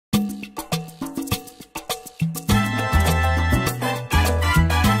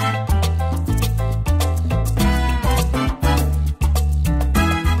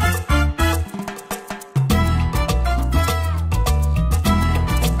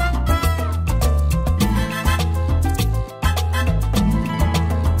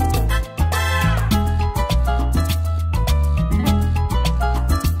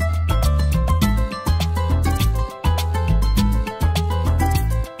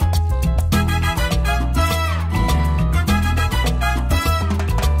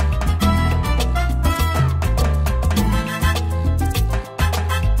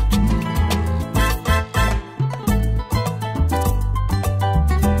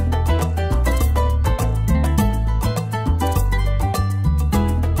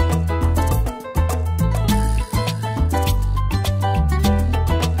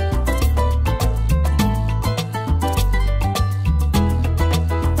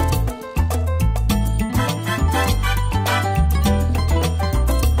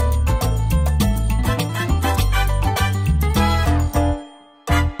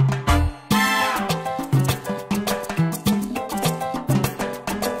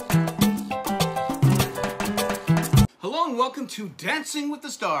to Dancing with the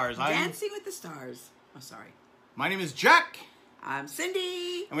Stars. Dancing with the Stars. Oh, sorry. My name is Jack. I'm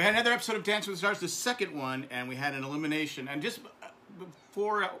Cyndi. And we had another episode of Dancing with the Stars, the second one, and we had an elimination. And just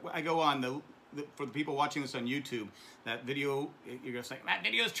before I go on, for the people watching this on YouTube, that video, you're going to say, that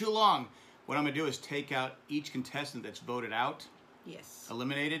video is too long. What I'm going to do is take out each contestant that's voted out. Yes.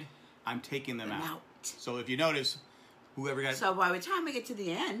 Eliminated. I'm taking them out. So if you notice, whoever got... So by the time we get to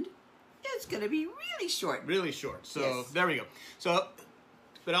the end, it's going to be really short. Really short. So yes. There we go. So,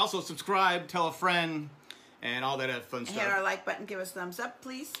 but also subscribe, tell a friend, and all that fun stuff. Hit our like button, give us thumbs up,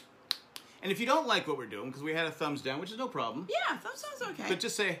 please. And if you don't like what we're doing, because we had a thumbs down, which is no problem. Yeah, thumbs down's okay. But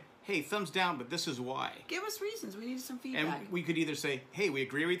just say, hey, thumbs down, but this is why. Give us reasons. We need some feedback. And we could either say, hey, we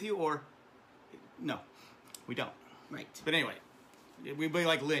agree with you, or no, we don't. Right. But anyway, we'd be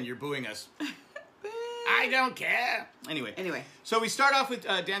like Lynn, you're booing us. I don't care. Anyway. So we start off with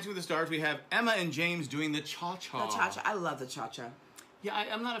Dancing with the Stars. We have Emma and James doing the cha-cha. The cha-cha. I love the cha-cha. Yeah,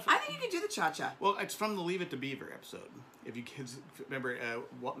 I'm not a fan. I think you can do the cha-cha. Well, it's from the Leave It to Beaver episode. If you kids remember,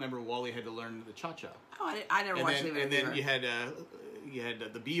 Wally had to learn the cha-cha. Oh, I never watched Leave It to Beaver. And then you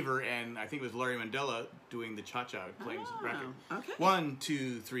had the Beaver, and I think it was Larry Mandela doing the cha-cha, playing the record. Okay. 1,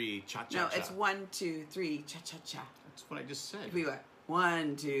 2, 3, cha-cha. No, it's 1, 2, 3, cha-cha-cha. That's what I just said. We went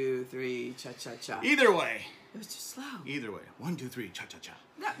 1, 2, 3, cha-cha-cha. Either way. It was too slow. Either way. 1, 2, 3, cha-cha-cha.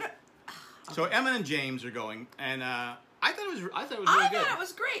 No. Okay. So Emma and James are going, and I thought it was really good. I thought it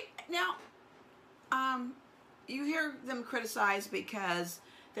was great. Now, you hear them criticize because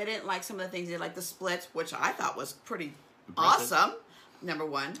they didn't like some of the things they did, like the splits, which I thought was pretty awesome. Number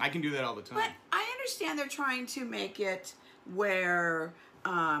one. I can do that all the time. But I understand they're trying to make it where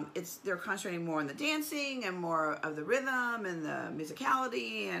they're concentrating more on the dancing and more of the rhythm and the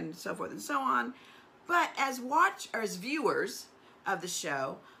musicality and so forth and so on. But as viewers of the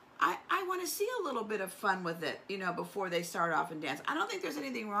show, I want to see a little bit of fun with it, before they start off and dance. I don't think there's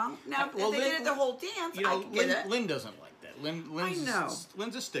anything wrong. Now, if they did it the whole dance, I can get it. Lynn doesn't like that.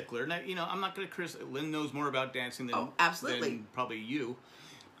 Lynn's a stickler. Now, I'm not going to criticize. Lynn knows more about dancing than probably you.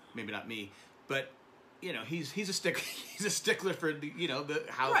 Maybe not me. But, he's a stickler. He's a stickler for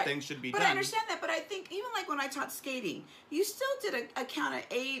how things should be done. But I understand that. But I think even like when I taught skating, you still did a count of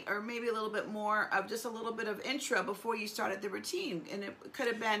 8 or maybe a little bit more of just a little bit of intro before you started the routine, and it could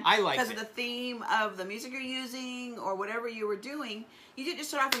have been because of the theme of the music you're using or whatever you were doing. You didn't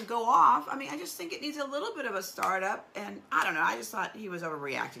just start off and go off. I mean, I just think it needs a little bit of a startup, and I don't know. I just thought he was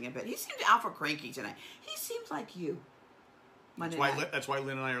overreacting a bit. He seemed awful cranky tonight. He seems like you. That's why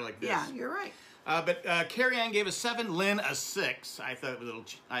Lynn and I are like this. Yeah, you're right. But Carrie Ann gave a 7, Lynn a 6. I thought it was a little...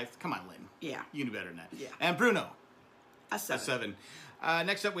 come on, Lynn. Yeah. You knew better than that. Yeah. And Bruno. A 7.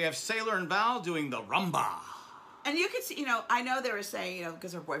 Next up, we have Sailor and Val doing the rumba. And you could see, I know they were saying,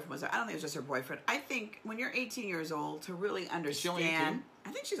 because her boyfriend was there. I don't think it was just her boyfriend. I think when you're 18 years old, to really understand... Is she only 18?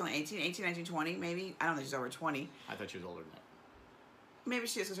 I think she's only 18, 19, 20, maybe. I don't think she's over 20. I thought she was older than that. Maybe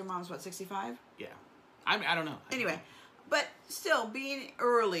she is, because her mom's, 65? Yeah. I don't know. Anyway, but still, being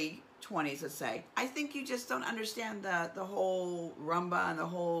early 20s, let's say, I think you just don't understand the whole rumba and the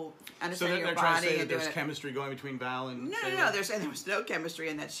whole understanding your body. So they're trying to say that there's chemistry going between Val and No. They're saying there was no chemistry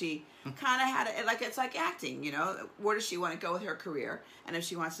and that she kind of had it, it's like acting, Where does she want to go with her career? And if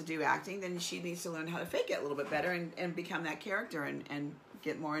she wants to do acting, then she needs to learn how to fake it a little bit better and become that character and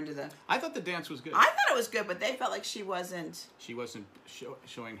get more into the... I thought the dance was good. I thought it was good, but they felt like she wasn't... She wasn't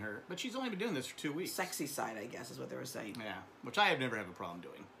showing her... But she's only been doing this for 2 weeks. Sexy side, I guess, is what they were saying. Yeah, which I have never had a problem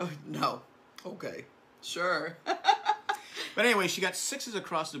doing. Oh, no. Okay. Sure. But anyway, she got 6s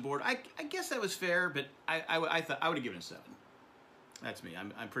across the board. I guess that was fair, but I thought I would have given it a 7. That's me.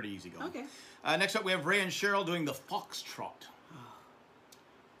 I'm pretty easygoing. Okay. Next up, we have Ray and Cheryl doing the foxtrot.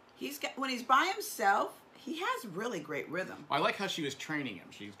 When he's by himself, he has really great rhythm. I like how she was training him.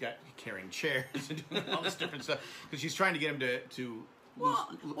 She's got carrying chairs and doing all this different stuff because she's trying to get him to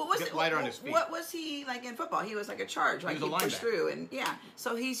get lighter on his feet. What was he like in football? He was like a charge, like he pushed through, and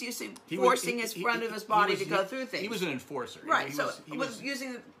so he's used to forcing his front of his body to go through things. He was an enforcer, right? He was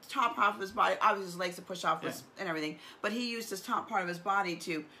using the top half of his body, obviously his legs to push off and everything, but he used his top part of his body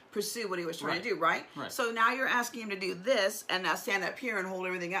to pursue what he was trying to do, right? So now you're asking him to do this and now stand up here and hold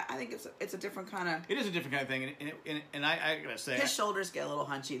everything up. I think it's a different kind of... It is a different kind of thing, and I gotta say... His shoulders get a little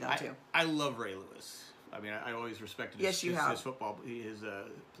hunchy, though, too. I love Ray Lewis. I mean, I always respected his football,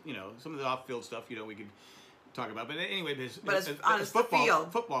 some of the off-field stuff, we could talk about. But anyway, his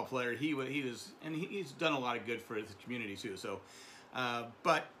football player, he was, and he's done a lot of good for his community, too. So,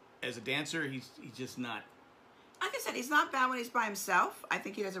 but as a dancer, he's just not... like I said, he's not bad when he's by himself. I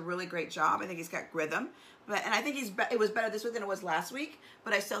think he does a really great job. I think he's got rhythm. And I think it was better this week than it was last week.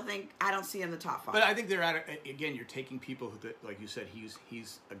 But I still think I don't see him in the top 5. But I think they're again. You're taking people who, like you said,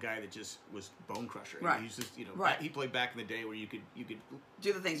 he's a guy that just was bone crusher. Right. He's just right. He played back in the day where you could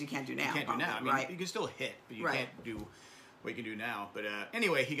do the things you can't do now. You can't do now. I mean, right. you can still hit, but you right. can't do what you can do now. But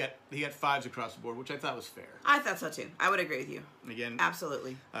anyway, he got 5s across the board, which I thought was fair. I thought so too. I would agree with you. Again,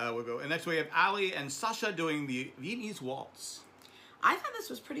 absolutely. We'll go. And next we have Ali and Sasha doing the Viennese waltz. I thought this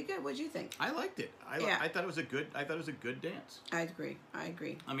was pretty good. What did you think? I liked it. I thought it was a good dance. I agree.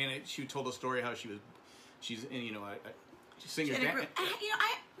 I mean, she told the story how she's a singer.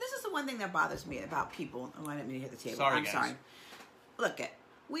 This is the one thing that bothers me about people. Oh, I didn't mean to hit the table. Sorry, Sorry. Look,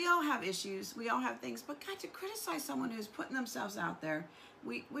 we all have issues. We all have things. But God, to criticize someone who's putting themselves out there,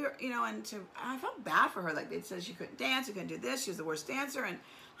 I felt bad for her. Like they said she couldn't dance, she couldn't do this. She was the worst dancer, and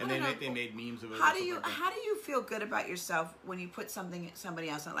they made memes of it. How do you feel good about yourself when you put somebody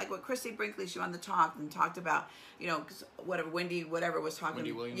else on? Like what Christy Brinkley, she on the talk and talked about, Wendy was talking.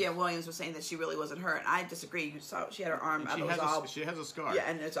 Wendy Williams. Yeah, Williams was saying that she really wasn't her, and I disagree. You saw she had her arm up. She has a scar. Yeah,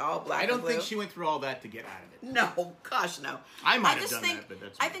 and it's all black. I don't think she went through all that to get out of it. No, gosh, no. I might have done that, but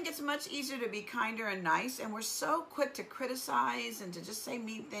that's. I think it's much easier to be kinder and nice, and we're so quick to criticize and to just say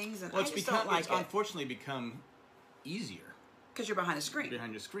mean things, and it's unfortunately become easier. Because you're behind a screen.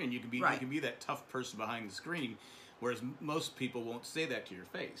 Behind a screen, you can be that tough person behind the screen, whereas most people won't say that to your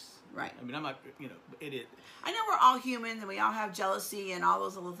face. Right. I mean, I'm not, it. I know we're all human and we all have jealousy and all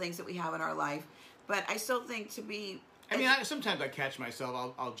those little things that we have in our life, but I still think to be. I mean, sometimes I catch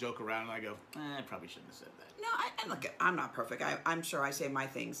myself. I'll joke around and I go, I probably shouldn't have said that. No, and look, I'm not perfect. I'm sure I say my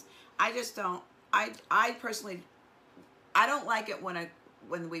things. I just don't. I personally, I don't like it when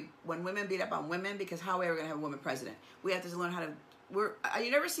women beat up on women, because how are we ever going to have a woman president? We have to learn how to. You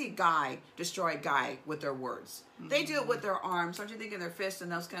never see a guy destroy a guy with their words. Mm-hmm. They do it with their arms. Don't you think in their fists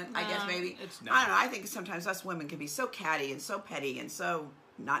and those kind of? I guess maybe. I don't know. I think sometimes us women can be so catty and so petty and so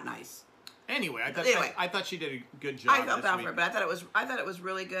not nice. Anyway, I thought she did a good job. I felt bad for her, but I thought it was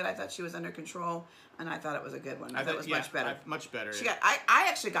really good. I thought she was under control, and I thought it was a good one. I thought it was much better. Much better. I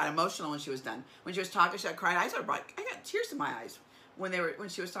actually got emotional when she was done. When she was talking, I cried. I got tears in my eyes when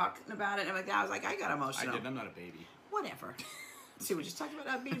she was talking about it. And I was like, I got emotional. I did. I'm not a baby. Whatever. See, we just talked about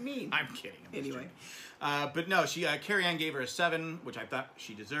not being mean. I'm kidding. Anyway. But no, Carrie Ann gave her a 7, which I thought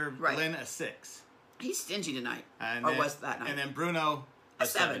she deserved. Right. Lynn, a 6. He's stingy tonight. Was that night. And then Bruno, a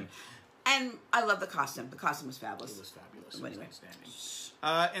 7. And I love the costume. The costume was fabulous. It was fabulous. Anyway. It was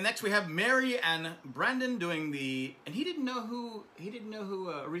outstanding. And next we have Mary and Brandon doing and he didn't know who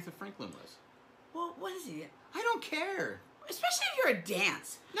Aretha Franklin was. Well, what is he? I don't care. Especially if you're a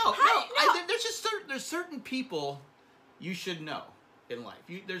dance. No. There's certain people you should know in life.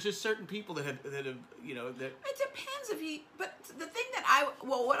 There's just certain people that have that. It depends but the thing that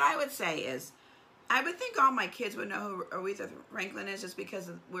what I would say is, I would think all my kids would know who Aretha Franklin is, just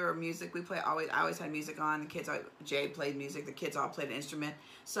because we're music. I always had music on. The kids, Jay played music. The kids all played an instrument.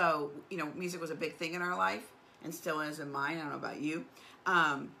 So, music was a big thing in our life, and still is in mine. I don't know about you.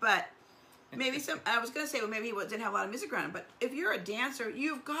 But maybe I was going to say, well, maybe he didn't have a lot of music around him. But if you're a dancer,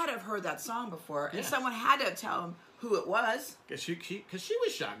 you've got to have heard that song before. And someone had to tell him who it was. Because she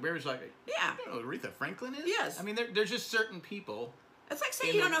was shocked. Mary was like, yeah. You know who Aretha Franklin is? Yes. I mean, there's just certain people. It's like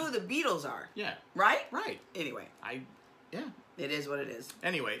saying you don't know who the Beatles are. Yeah. Right? Right. Anyway. Yeah. It is what it is.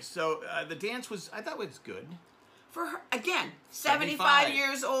 Anyway, so the dance I thought was good. For her, again, 75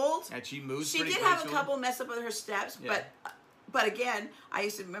 years old. And she moves pretty gracefully. She did have a couple mess up with her steps, yeah. But again, I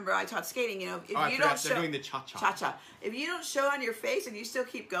used to remember I taught skating. If you don't show, they're doing the cha-cha. Cha-cha. If you don't show on your face and you still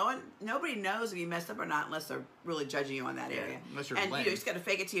keep going, nobody knows if you messed up or not unless they're really judging you on that area. Unless you're you just got to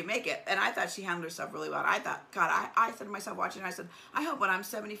fake it till you make it. And I thought she handled herself really well. I thought, God, I said to myself watching, I said, I hope when I'm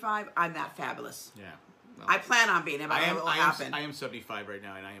 75, I'm that fabulous. Yeah. Well, I plan on being. But I am 75 right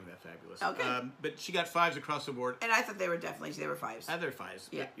now, and I am that fabulous. Okay. But she got 5s across the board. And I thought they were 5s. They're 5s.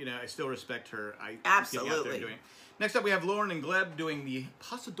 Yeah. But, I still respect her. Absolutely. Out there doing it. Next up, we have Lauren and Gleb doing the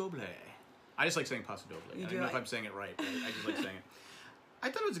Paso Doble. I just like saying Paso Doble. I don't know if I'm saying it right, but I just like saying it. I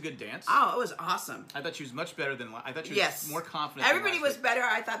thought it was a good dance. Oh, it was awesome. I thought she was much better than. I thought she was more confident. Everybody was better,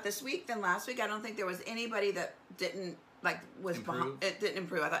 I thought, this week than last week. I don't think there was anybody that didn't didn't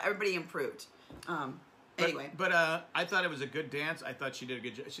improve. I thought everybody improved. Anyway, but I thought it was a good dance. I thought she did a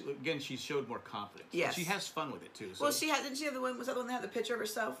good job. She showed more confidence. Yes, she has fun with it too. So. Well, didn't she have the one? Was that the one that had the picture of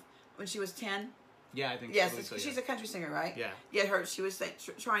herself when she was 10? Yeah, I think yes, so, she's a country singer, right? Yeah. Yeah, she was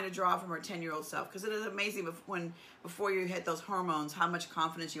trying to draw from her 10-year-old self, because it is amazing before you hit those hormones, how much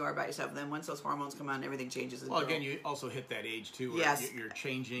confidence you are about yourself. And then once those hormones come on, everything changes. Well, again, you also hit that age too, where yes. you're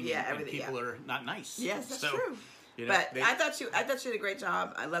changing, yeah, and people are not nice. Yes, that's true. You know, but I thought she did a great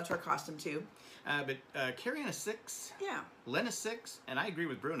job. I loved her costume too. But Carrie Ann a 6. Yeah. Len a 6, and I agree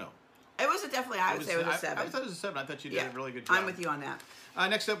with Bruno. It was definitely, I would say it was a 7. I thought it was a 7. I thought you did a really good job. I'm with you on that.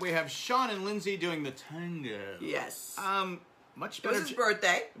 Next up, we have Sean and Lindsay doing the tango. Yes. Much better. It was his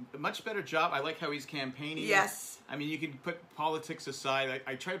birthday. Much better job. I like how he's campaigning. Yes. I mean, you can put politics aside.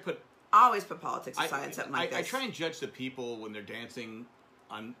 I try to put. Always put politics aside in something like this. I try and judge the people when they're dancing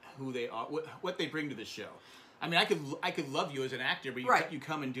on who they are, what they bring to the show. I mean, I could love you as an actor, but you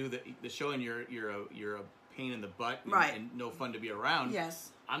come and do the show, and you're a pain in the butt, and no fun to be around. Yes.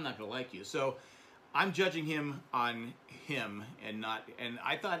 I'm not gonna like you. So I'm judging him on him and not. And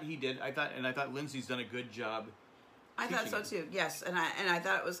I thought he did. I thought Lindsay's done a good job. I thought so too. Yes, and I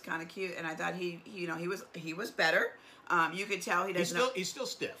thought it was kind of cute, and I thought he was better. You could tell he doesn't. He's still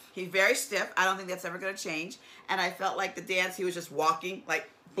stiff. He's very stiff. I don't think that's ever going to change. And I felt like the dance, he was just walking like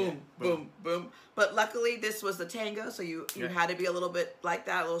boom, boom, boom. But luckily, this was the tango, so you had to be a little bit like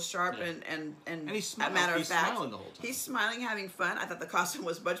that, a little sharp, and he's smiling. Matter of he's fact, smiling the whole time. He's smiling, having fun. I thought the costume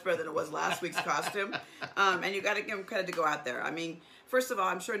was much better than it was last week's costume. And you got to give him credit to go out there. I mean, first of all,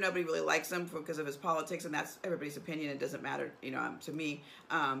 I'm sure nobody really likes him because of his politics, and that's everybody's opinion. It doesn't matter, to me.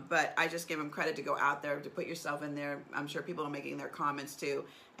 But I just give him credit to go out there, to put yourself in there. I'm sure people are making their comments too,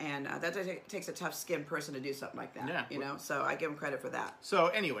 and that takes a tough-skinned person to do something like that. Yeah. So I give him credit for that. So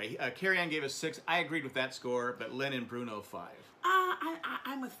anyway, Carrie Ann gave us 6. I agreed with that score, but Len and Bruno 5.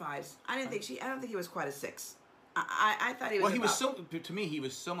 I'm with 5s. I don't think he was quite a 6. I thought he was. Well, to me, he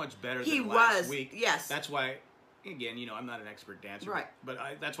was so much better than last week. Yes. That's why. Again, I'm not an expert dancer, right? But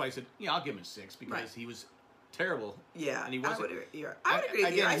that's why I said, I'll give him a 6 because he was terrible. Yeah, and he wasn't. I would agree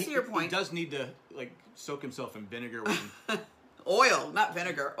with you. I see your point. He does need to soak himself in vinegar. Oil, not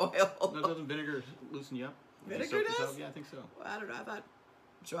vinegar. Oil. No, doesn't vinegar loosen you up? Vinegar does? Yeah, I think so. Well, I don't know. I thought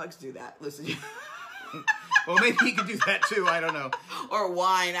drugs do that. Loosen you. Well, maybe he could do that too. I don't know. Or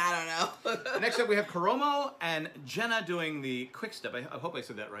wine. I don't know. Next up, we have Karomo and Jenna doing the quick step. I hope I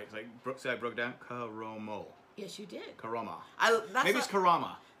said that right. I broke down Karomo. Yes, you did. Karama. Maybe it's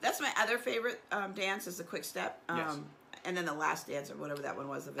Karama. That's my other favorite dance is the quick step. Yes. And then the last dance or whatever that one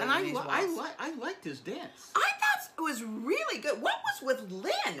was. And I liked his dance. I thought it was really good. What was with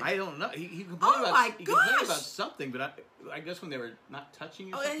Lynn? I don't know. He complained he complained about something, but I guess when they were not touching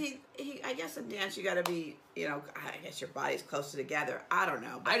you. Oh, and he I guess in dance you got to be, I guess your body's closer together. I don't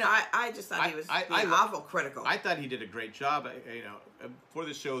know. But I just thought he was awful critical. I thought he did a great job. Before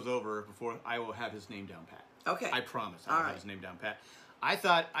the show's over, I will have his name down pat. Okay. I promise. I'll have his name down pat. I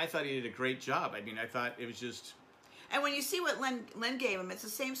thought he did a great job. I mean, I thought it was just. And when you see what Lynn gave him, it's the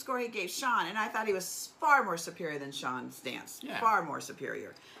same score he gave Sean, and I thought he was far more superior than Sean's dance. Yeah. Far more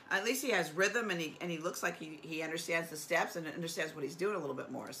superior. At least he has rhythm, and he looks like he understands the steps and understands what he's doing a little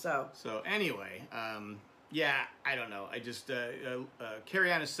bit more. So anyway, I don't know. I just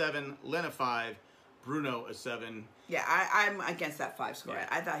Carrie Ann a 7, Lynn a 5, Bruno a 7. Yeah, I'm against that 5 score. Yeah.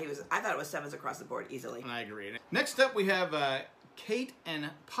 I thought it was 7s across the board easily. And I agree. Next up, we have Kate and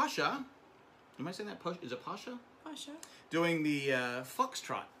Pasha. Am I saying that? Is it Pasha? Pasha. Doing the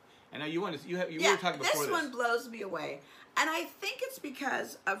foxtrot. And now you were talking before this. This one blows me away. And I think it's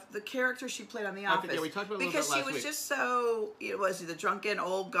because of the character she played on The Office. We talked about it because last she was week. just so, was she the drunken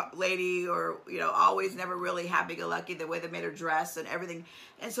old lady or, always never really happy-go-lucky, the way they made her dress and everything.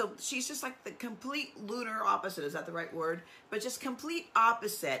 And so she's just like the complete lunar opposite. Is that the right word? But just complete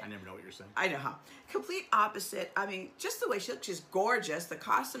opposite. I never know what you're saying. I know, huh? Complete opposite. I mean, just the way she looks, she's gorgeous. The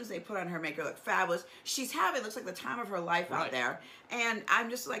costumes they put on her make her look fabulous. Looks like the time of her life out there. And I'm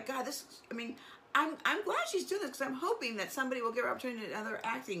just like, God, I'm glad she's doing this because I'm hoping that somebody will give her opportunity to other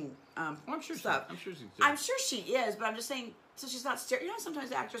acting I'm sure stuff. I'm sure she's doing. I'm sure she is, but I'm just saying, so she's not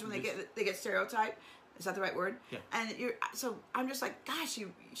sometimes actors when they get stereotyped. Is that the right word? Yeah. And so I'm just like, gosh,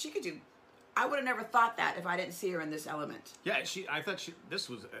 she could do. I would have never thought that if I didn't see her in this element. Yeah, I thought this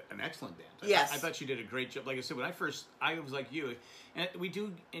was an excellent dance. Yes. I thought she did a great job. Like I said, when I was like you, and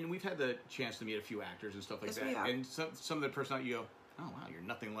we've had the chance to meet a few actors and stuff like that. We have. And some of the personality, you go, oh wow, you're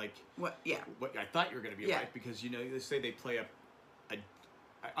nothing like what I thought you were going to be like, because they say they play I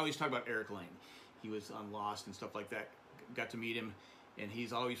always talk about Eric Lane. He was on Lost and stuff like that. Got to meet him, and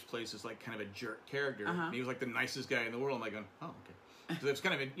he's always plays this like kind of a jerk character. And he was like the nicest guy in the world. I'm like, oh okay. So it's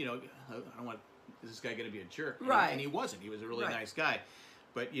kind of I don't want, is this guy going to be a jerk? And he wasn't. He was a really nice guy.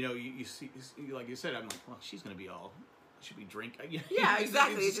 But you see, like you said, I'm like, well, she's going to be all should we drink? Yeah,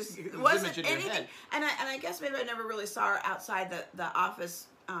 exactly. It just wasn't anything. And I guess maybe I never really saw her outside the office,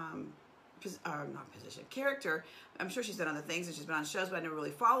 not position, character. I'm sure she's done other things and she's been on shows, but I never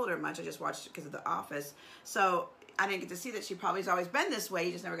really followed her much. I just watched it because of The Office. So I didn't get to see that she probably has always been this way.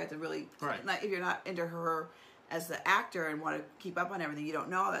 You just never got to really, like, if you're not into her as the actor and want to keep up on everything, you don't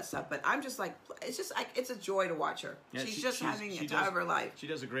know all that stuff. But I'm just like, it's a joy to watch her. Yeah, she's having the time of her life. She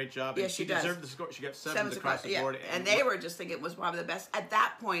does a great job. Yeah, she deserved the score. She got 7s across the board. And they were just thinking it was probably the best. At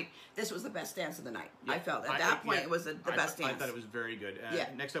that point, this was the best dance of the night. Yeah, I felt at that point it was the best dance. I thought it was very good.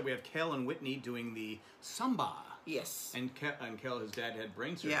 Next up, we have Kel and Whitney doing the samba. Yes. And Kel, his dad had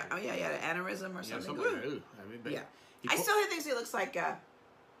brain surgery. Yeah. Oh yeah, he had an aneurysm or something. Like that. Ooh. I mean, but I still think he looks like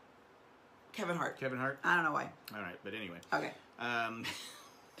Kevin Hart. Kevin Hart? I don't know why. All right, but anyway. Okay.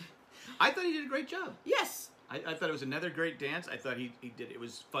 I thought he did a great job. Yes. I thought it was another great dance. I thought he did. It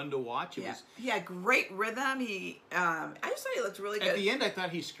was fun to watch. He had great rhythm. I just thought he looked really good. At the end, I thought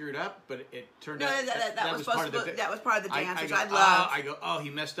he screwed up, but it turned out that was part of the dance, which I loved. Oh,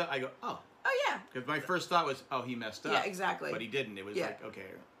 he messed up. I go, oh. Oh yeah. Because my first thought was, oh, he messed up. Yeah, exactly. But he didn't. It was like, okay.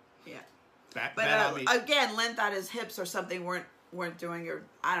 Yeah. Bad on me. Again, Lynn thought his hips or something weren't doing, or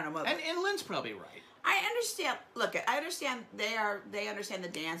I don't know what. And Lynn's probably right. I understand. Look, I understand they understand the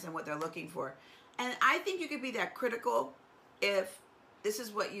dance and what they're looking for, and I think you could be that critical if this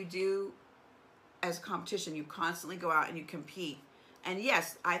is what you do as a competition. You constantly go out and you compete. And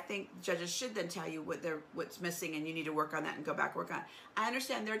yes, I think judges should then tell you what's missing and you need to work on that and go back work on it. I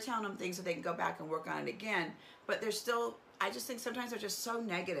understand they're telling them things so they can go back and work on it again, but they're still, I just think sometimes they're just so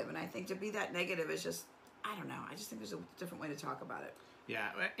negative, and I think to be that negative is just, I don't know, I just think there's a different way to talk about it. Yeah,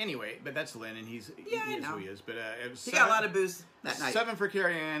 anyway, but that's Lynn, and he is who he is. But it was he got a lot of booze that night. 7 for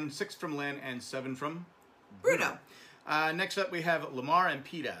Carrie-Ann, 6 from Lynn, and 7 from Bruno. Next up, we have Lamar and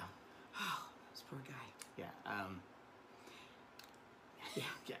Peta. Oh, this poor guy. Yeah.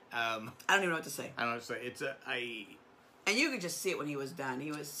 I don't even know what to say. I don't know what to say. It's and you could just see it when he was done.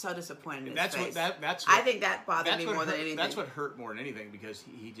 He was so disappointed in his face. That's I think that bothered me more than anything. That's what hurt more than anything, because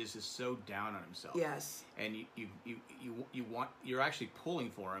he just is so down on himself. Yes. And you're actually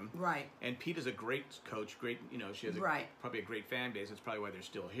pulling for him. Right. And Peta's a great coach. Great, she has probably a great fan base. That's probably why they're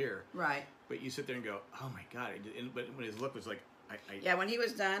still here. Right. But you sit there and go, oh my God. But when his look was like, yeah, when he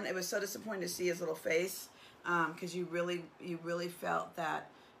was done, it was so disappointing to see his little face, because you really felt that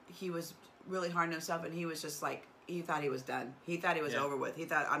he was really hard on himself, and he was just like, he thought he was done. He thought he was over with. He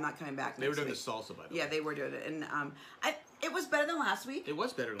thought, I'm not coming back next week. They were doing the salsa, by the way. Yeah, they were doing it. And it was better than last week. It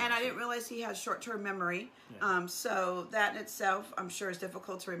was better than last week. And I didn't realize he has short-term memory. Yeah. So that in itself, I'm sure, is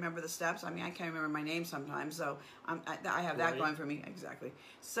difficult to remember the steps. I mean, I can't remember my name sometimes, so I have that going for me. Exactly.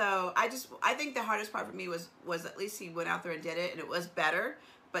 So I think the hardest part for me was at least he went out there and did it, and it was better.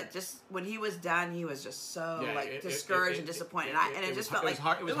 But just when he was done, he was just so discouraged and disappointed. It just felt like it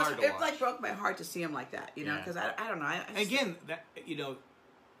was hard to watch. It like broke my heart to see him like that, because I don't know. Again, that you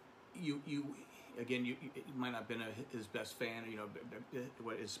might not have been his best fan,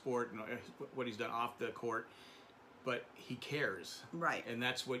 what his sport and what he's done off the court, but he cares, right? And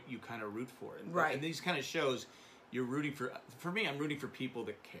that's what you kind of root for, right? And these kind of shows, you're rooting for. For me, I'm rooting for people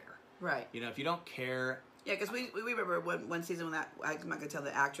that care, right? If you don't care. Yeah, because we remember one season when I'm not going to tell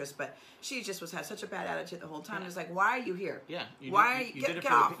the actress, but she just had such a bad attitude the whole time. It's like, why are you here? Yeah. Get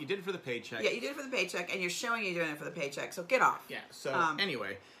off. You did it for the paycheck. Yeah, you did it for the paycheck, and you're showing you're doing it for the paycheck, so get off. Yeah, so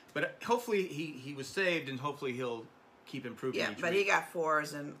anyway, but hopefully he was saved, and hopefully he'll keep improving each week. He got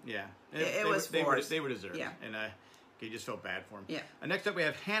 4s, and it was 4s. They were deserved. Yeah. And you just felt bad for him. Yeah. Next up, we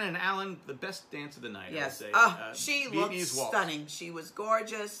have Hannah and Alan, the best dance of the night, yes. I would say. Oh, she looked stunning. She was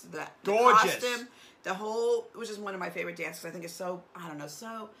gorgeous. The costume, the whole, which is one of my favorite dances. I think it's so, I don't know,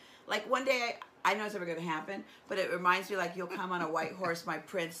 so, like one day, I know it's never going to happen, but it reminds me like, you'll come on a white horse, my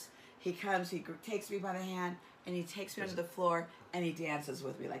prince. He comes, he takes me by the hand, and he takes me onto the floor, and he dances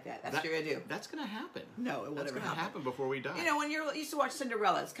with me like that. That's what you're going to do. That's going to happen. No, it will never happen before we die. When you used to watch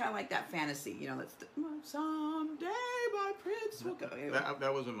Cinderella, it's kind of like that fantasy. That's someday my prince will go. Anyway.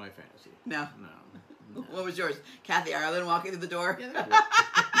 That wasn't my fantasy. No. What was yours? Kathy Ireland walking through the door? Yeah,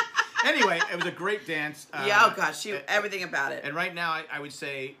 anyway, it was a great dance. Oh gosh, everything about it. And right now, I would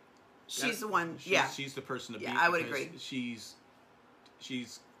say she's the one. She's the person to beat. Yeah, I would agree. She's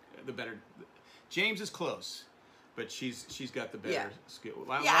the better. James is close, but she's got the better skill.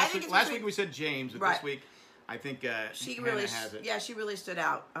 Last week we said James, but this week I think she Hannah really has it. Yeah, she really stood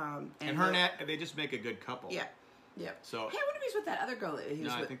out. And her and they just make a good couple. Yeah. Yep. So hey, I wonder if he's with that other girl that he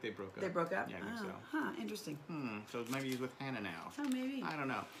was with. I think they broke up. They broke up? Yeah, I think so. Huh, interesting. So maybe he's with Hannah now. Oh, maybe. I don't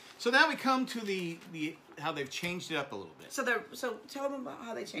know. So now we come to the how they've changed it up a little bit. So tell them about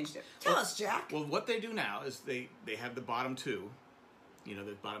how they changed it. Tell us, Jack. Well, what they do now is they have the bottom two. You know,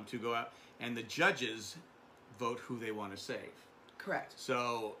 the bottom two go out, and the judges vote who they want to save. Correct.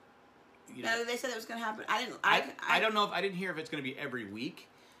 So, you know, now, they said it was going to happen. I don't know if I didn't hear if it's going to be every week,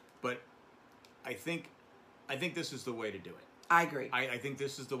 but I think this is the way to do it. I agree. I think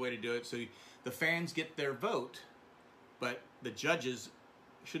this is the way to do it. So the fans get their vote, but the judges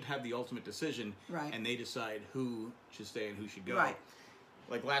should have the ultimate decision, right? And they decide who should stay and who should go. Right.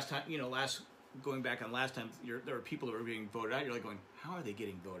 Like last time, going back on last time, there were people that were being voted out. You're like going, how are they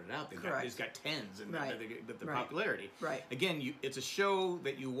getting voted out? They've got tens and the popularity. Right. Again, it's a show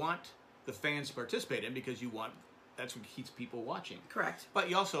that you want the fans to participate in because that's what keeps people watching. Correct. But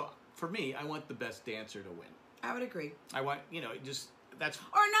you also, for me, I want the best dancer to win. I would agree. I want, that's...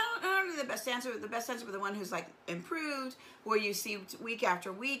 Or not only the best dancer, but the one who's like improved, where you see week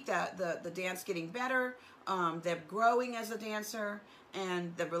after week the dance getting better, them growing as a dancer,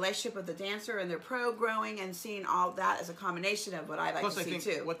 and the relationship of the dancer and their pro growing, and seeing all that as a combination of what I like to see too. Plus,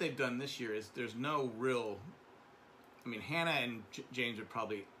 I think what they've done this year is there's no real... I mean, Hannah and James are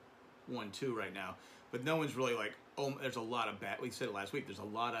probably 1-2 right now, but no one's really like, oh, there's a lot of we said it last week, there's a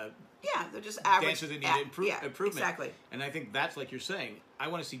lot of they're just average dancers that need improvement. Exactly. And I think that's like you're saying, I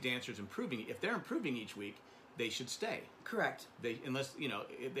want to see dancers improving. If they're improving each week, they should stay. Correct. You're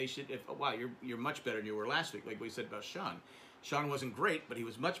much better than you were last week, like we said about Sean. Sean wasn't great, but he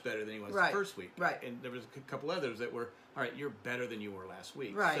was much better than he was the first week. Right. And there was a couple others that were, all right, you're better than you were last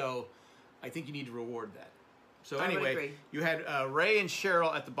week. Right. So I think you need to reward that. So I would anyway, agree. You had Ray and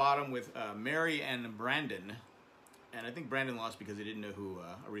Cheryl at the bottom with Mary and Brandon. And I think Brandon lost because he didn't know who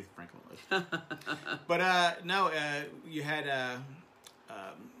Aretha Franklin was. But you had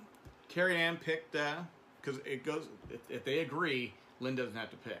Carrie Ann picked, because it goes, if they agree, Lynn doesn't have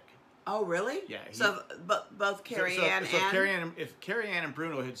to pick. Oh, really? Yeah. Both Carrie Ann and... If Carrie Ann and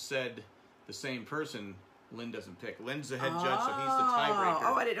Bruno had said the same person, Lynn doesn't pick. Lynn's the head judge, so he's the tiebreaker.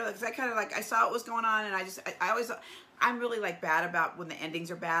 Oh, I didn't know that, because I kind of I saw what was going on, and I'm really bad about when the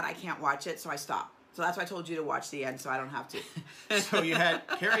endings are bad. I can't watch it, so I stop. So that's why I told you to watch the end, so I don't have to. So you had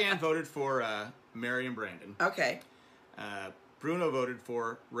Carrie Ann voted for Mary and Brandon. Okay. Bruno voted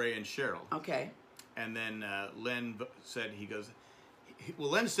for Ray and Cheryl. Okay. And then Len said,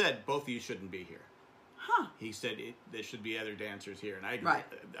 Len said both of you shouldn't be here. Huh. He said there should be other dancers here, and I agree. Right.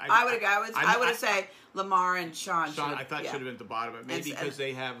 I would say Lamar and Sean. Sean, I thought should have been at the bottom, but maybe because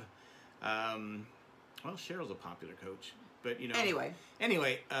they have. Cheryl's a popular coach, but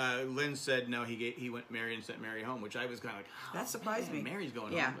Anyway, Lynn said no. He went Mary and sent Mary home, which I was kind of like, that surprised me. Mary's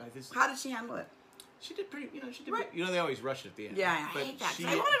going home. How did she handle it? She did pretty. She did. Right. They always rush at the end. Yeah, I hate that.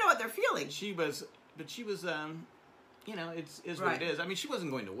 I want to know what they're feeling. She was. It's what it is. I mean, she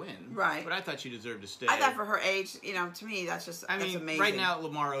wasn't going to win. Right. But I thought she deserved to stay. I thought for her age, to me, that's amazing. Right now,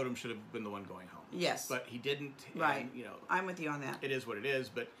 Lamar Odom should have been the one going home. Yes. But he didn't. Right. And, I'm with you on that. It is what it is,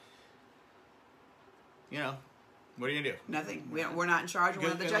 but, what are you going to do? Nothing. We're not in charge. We're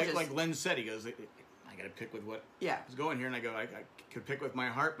one of the judges. Like Len said, he goes, I got to pick with what is going here. And I go, I could pick with my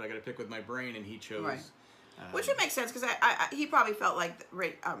heart, but I got to pick with my brain. And he chose. Right. Which would make sense, because he probably felt like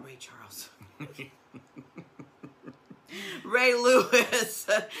Ray Charles. Ray Lewis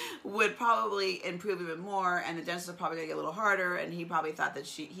would probably improve even more, and the dentist would probably get a little harder, and he probably thought that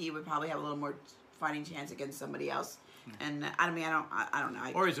he would probably have a little more fighting chance against somebody else. And I don't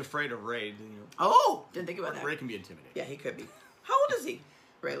know. Or he's afraid of Ray. Oh, didn't think about that. Ray can be intimidating. Yeah, he could be. How old is he,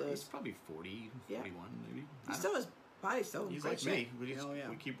 Ray Lewis? He's probably 40, 41, maybe. His body's still in He's great like shape. me.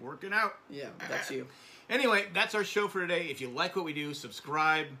 We keep working out. Yeah, that's you. Anyway, that's our show for today. If you like what we do,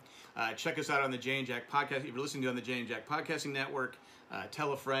 subscribe. Check us out on the Jay and Jack podcast. If you're listening to on the Jay and Jack podcasting network,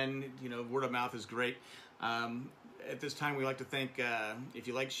 tell a friend. Word of mouth is great. At this time, we like to thank, if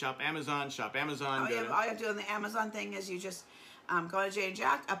you like shop Amazon. All you have to do on the Amazon thing is you just go to Jay and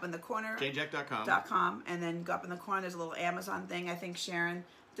Jack up in the corner. JayandJack.com. And then go up in the corner. There's a little Amazon thing. I think Sharon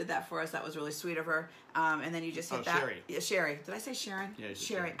did that for us. That was really sweet of her. And then you just hit that. Sherry. Yeah, Sherry. Did I say Sharon? Yeah,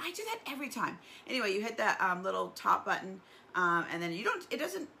 Sherry. I do that every time. Anyway, you hit that little top button, and then you don't. It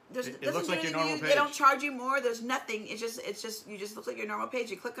doesn't. It looks like your normal page. They don't charge you more. There's nothing. It's just you just look like your normal page.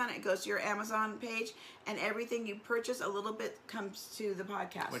 You click on it, it goes to your Amazon page, and everything you purchase, a little bit comes to the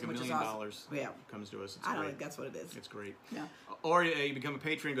podcast, like $1 which million is awesome. comes to us. It's I great. don't think that's what it is. It's great. Yeah. Or you become a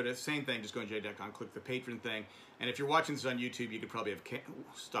patron. Go to the same thing. Just go to jay.com. Click the patron thing. And if you're watching this on YouTube, you could probably have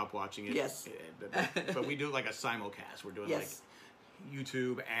stopped watching it. Yes. But we do like a simulcast. We're doing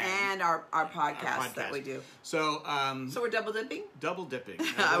YouTube and our podcast that we do. So so we're double dipping? Double dipping.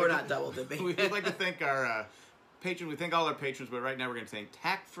 We're not double dipping. We'd like to thank our patrons. We thank all our patrons, but right now we're going to thank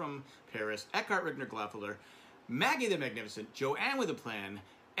Tack from Paris, Eckhart Rickner Glaffeler, Maggie the Magnificent, Joanne with a Plan,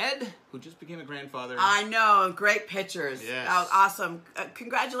 Ed, who just became a grandfather. I know, great pictures. Yes. That was awesome.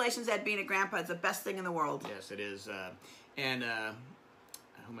 Congratulations, Ed, being a grandpa. It's the best thing in the world. Yes, it is. And who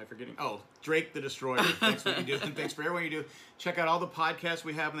am I forgetting? Oh, Drake the Destroyer. Thanks for what you do. And thanks for everyone you do. Check out all the podcasts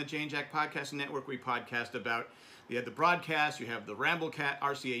we have on the Jane Jack Podcast Network. We podcast about, you have the broadcast, you have the Ramblecat,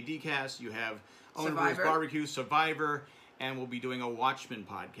 RCAD cast, you have Owen Brewer's Barbecue, Survivor, and we'll be doing a Watchmen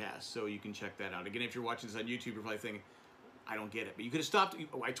podcast. So you can check that out. Again, if you're watching this on YouTube, you're probably thinking, I don't get it. But you could have stopped.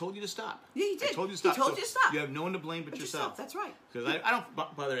 Oh, I told you to stop. Yeah, you did. I told you to stop. He told you to stop. You have no one to blame but yourself. That's right. Because I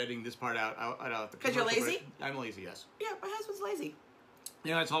don't bother editing this part out. Because you're lazy? I'm lazy, yes. Yeah, my husband's lazy.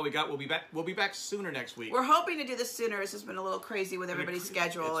 Yeah, that's all we got. We'll be back sooner next week. We're hoping to do this sooner. It's just been a little crazy with everybody's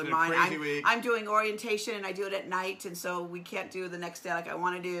schedule and mine. I'm doing orientation and I do it at night, and so we can't do the next day like I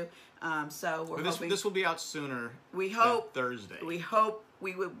want to do. So we're hoping this will be out sooner. We hope Thursday. We hope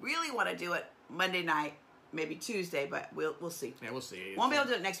we would really want to do it Monday night, maybe Tuesday, but we'll see. Yeah, we'll see. Won't be able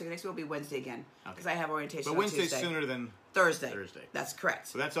to do it next week. Next week will be Wednesday again because I have orientation. But on Wednesday's Tuesday. Sooner than Thursday. That's correct.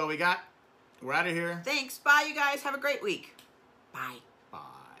 So that's all we got. We're out of here. Thanks. Bye, you guys. Have a great week. Bye.